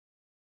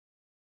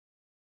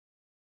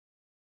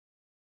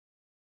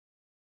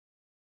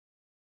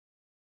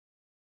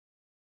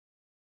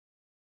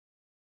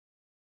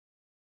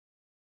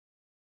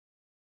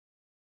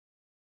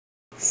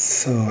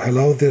So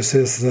hello, this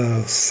is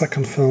the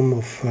second film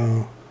of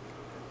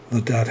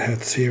the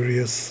Deadheads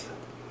series.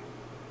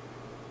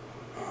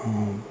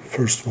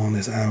 First one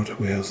is out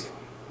with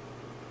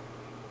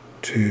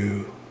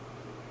 2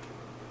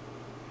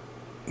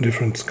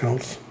 different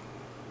skulls,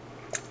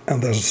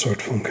 and there's a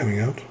third film coming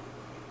out.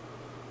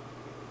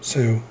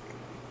 So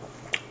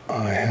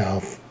I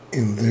have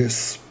in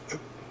this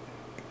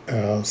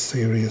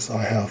series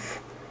I have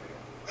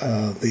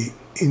the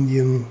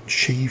Indian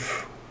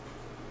chief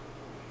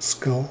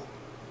skull.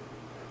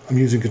 I'm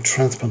using a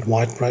transparent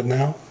white right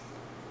now,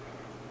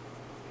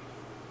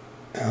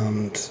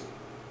 and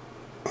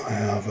I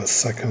have a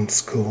second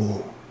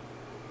skull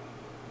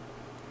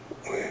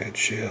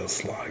which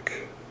is like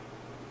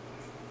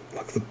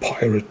the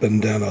pirate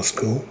bandana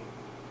skull.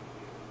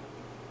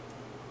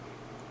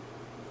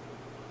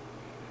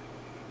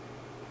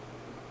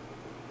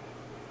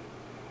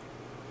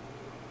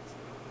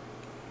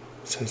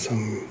 So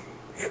some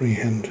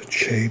freehand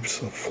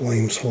shapes of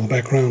flames for the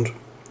background.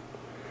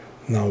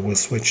 Now we're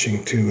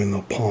switching to an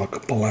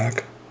opaque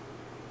black.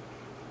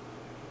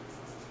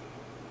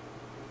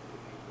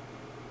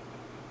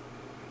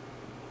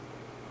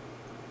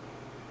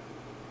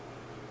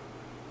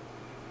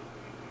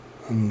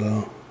 And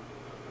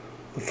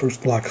the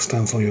first black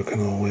stencil, you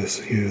can always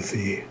use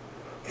the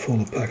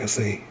full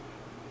opacity,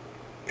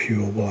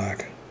 pure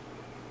black.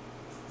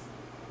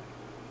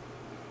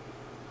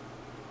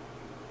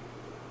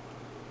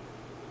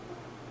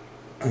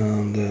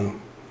 And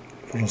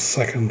for the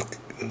second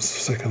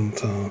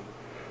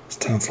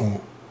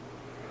stencil,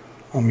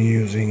 I'm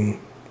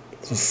using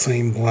the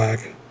same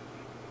black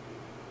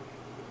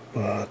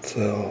but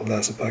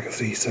less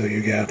opacity, so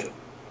you get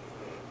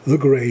the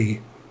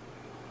gray.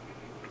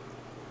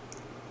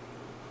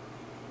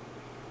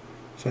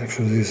 So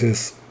actually this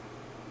is,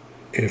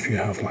 if you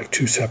have like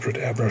 2 separate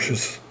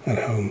airbrushes at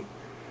home,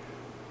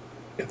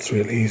 it's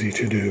really easy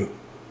to do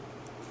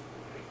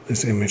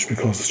this image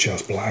because it's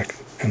just black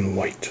and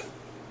white.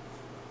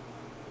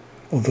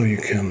 Although you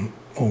can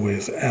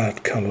always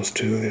add colors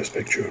to this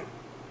picture.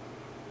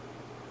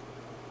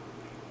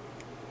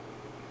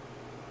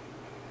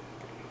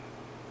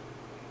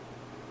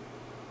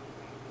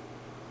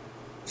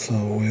 So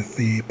with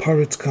the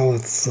pirate skull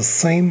it's the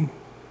same.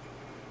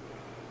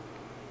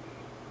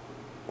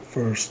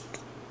 First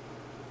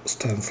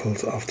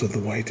stencils after the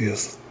white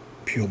is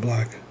pure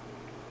black,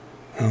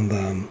 and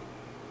then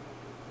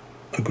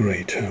a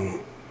gray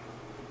tone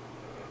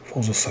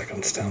for the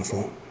second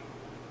stencil.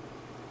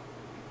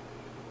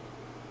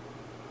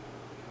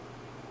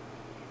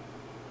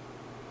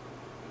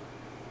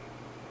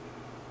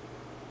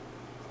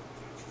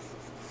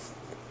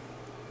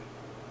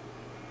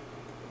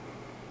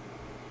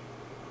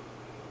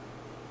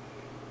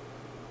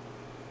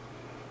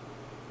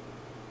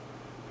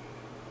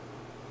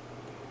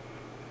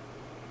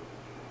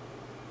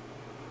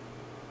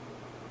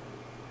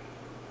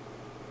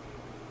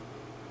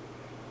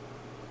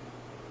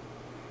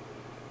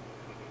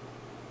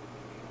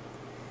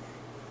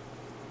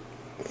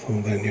 So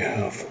then you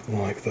have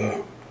like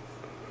a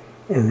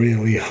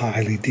really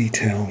highly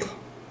detailed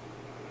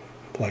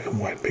black and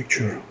white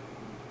picture.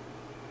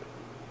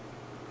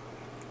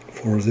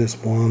 For this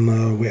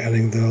one we're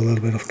adding a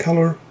little bit of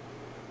color,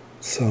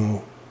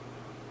 so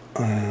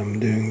I'm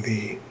doing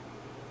the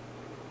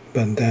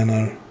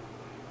bandana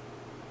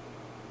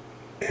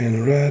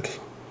in red.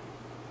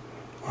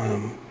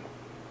 I'm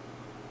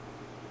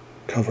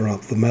cover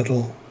up the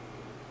metal.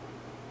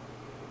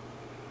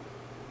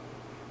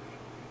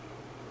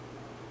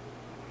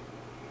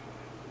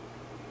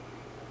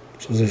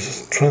 So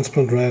this is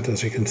transparent red.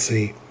 As you can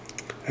see,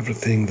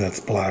 everything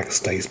that's black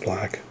stays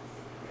black.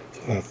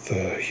 So that's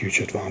the huge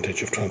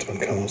advantage of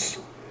transparent colors.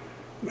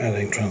 I'm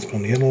adding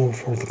transparent yellow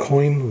for the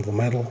coin, the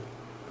metal.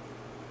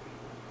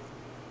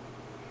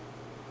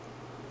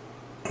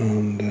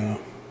 And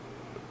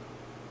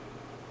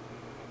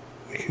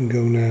we can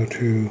go now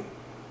to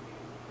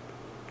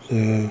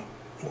the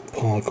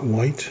opaque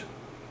white.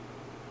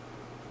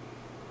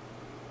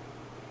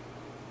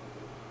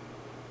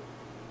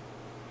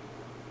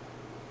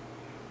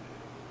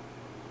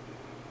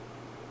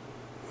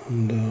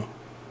 And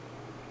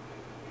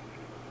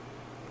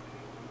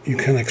you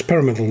can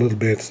experiment a little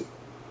bit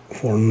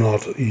for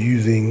not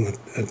using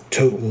a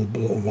total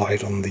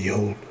white on the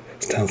whole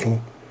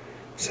stencil.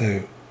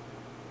 So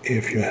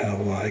if you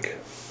have like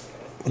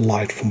the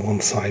light from one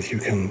side, you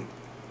can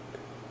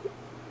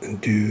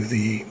do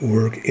the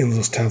work in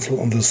the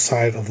stencil on the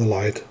side of the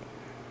light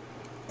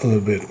a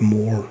little bit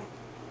more,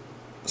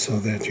 so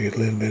that you get a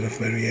little bit of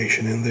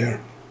variation in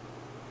there.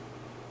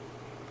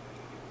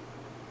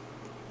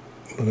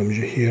 But I'm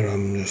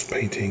just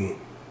painting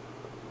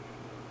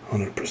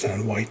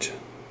 100% white.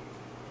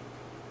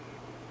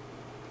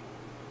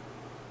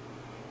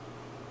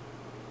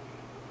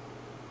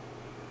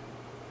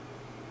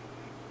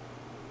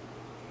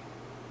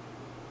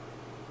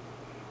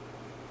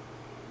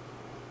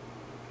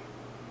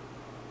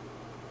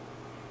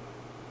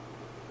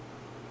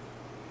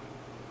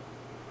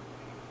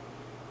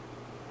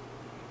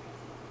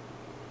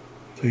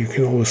 So you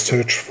can always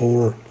search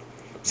for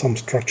some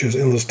structures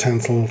in the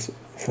stencils,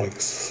 for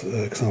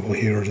example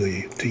here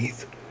the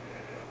teeth,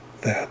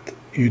 that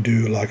you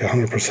do like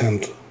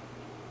 100%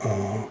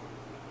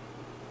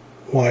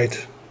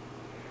 white,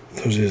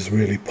 so this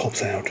really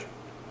pops out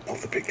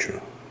of the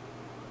picture.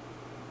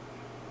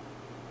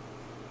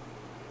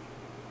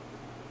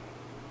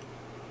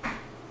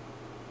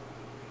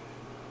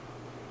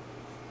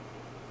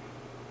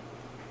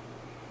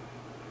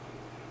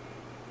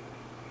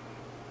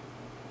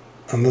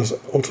 And there's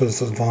also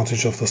this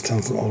advantage of the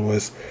stencil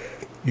always,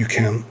 you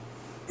can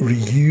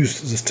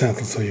reuse the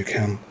stencil, so you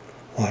can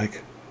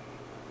like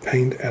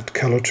paint, add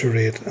color to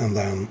it, and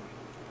then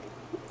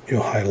you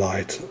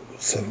highlight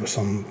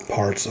some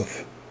parts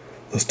of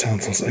the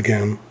stencils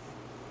again.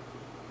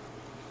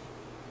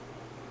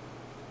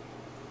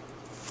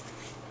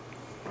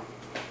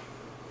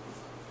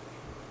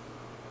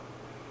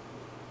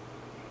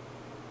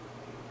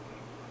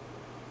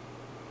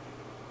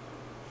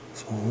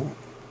 So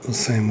the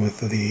same with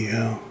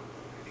the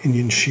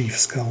Indian chief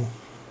skull.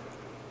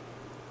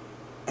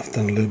 I've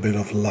done a little bit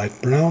of light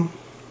brown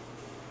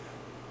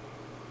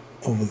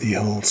over the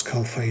whole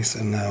skull face,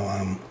 and now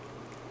I'm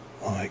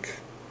like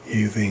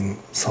using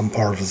some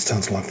part of the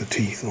stencil, like the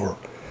teeth or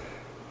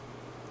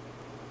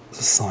the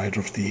side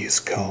of the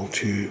skull,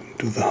 to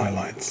do the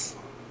highlights.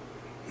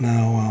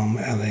 Now I'm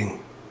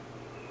adding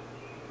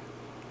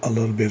a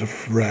little bit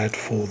of red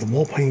for the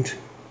wall paint,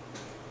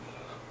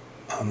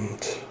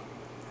 and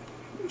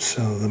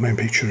so the main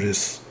picture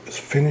is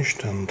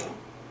finished, and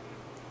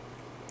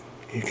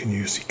you can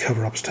use the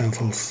cover-up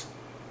stencils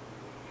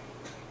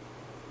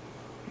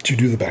to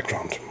do the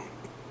background.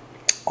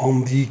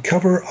 On the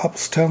cover-up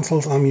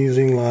stencils I'm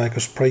using like a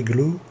spray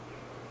glue,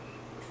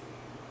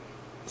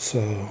 so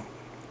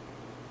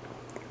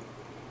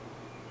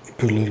you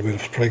put a little bit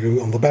of spray glue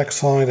on the back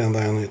side and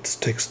then it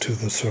sticks to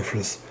the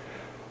surface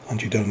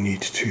and you don't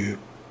need to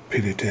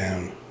pin it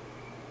down.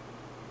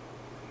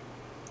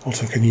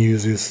 Also can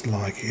use this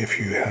like if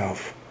you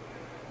have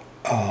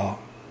a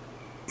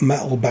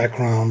metal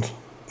background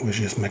which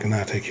is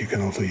magnetic, you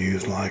can also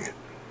use like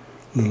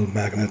little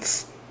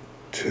magnets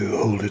to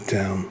hold it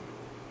down.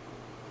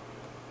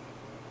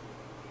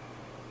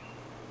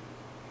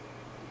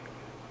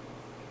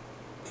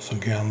 So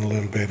again, a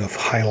little bit of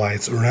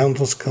highlights around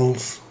the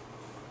skulls.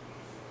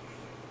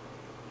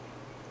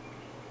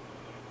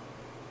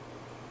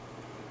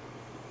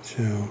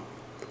 So,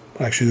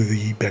 but actually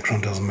the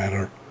background doesn't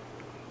matter.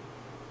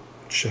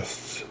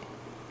 Just,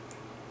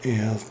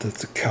 yeah,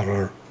 that's the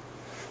color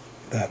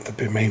that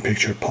the main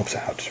picture pops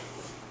out.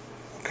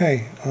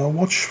 Okay,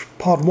 watch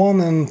part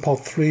 1 and part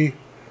 3,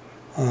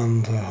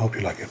 and I hope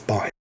you like it.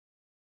 Bye.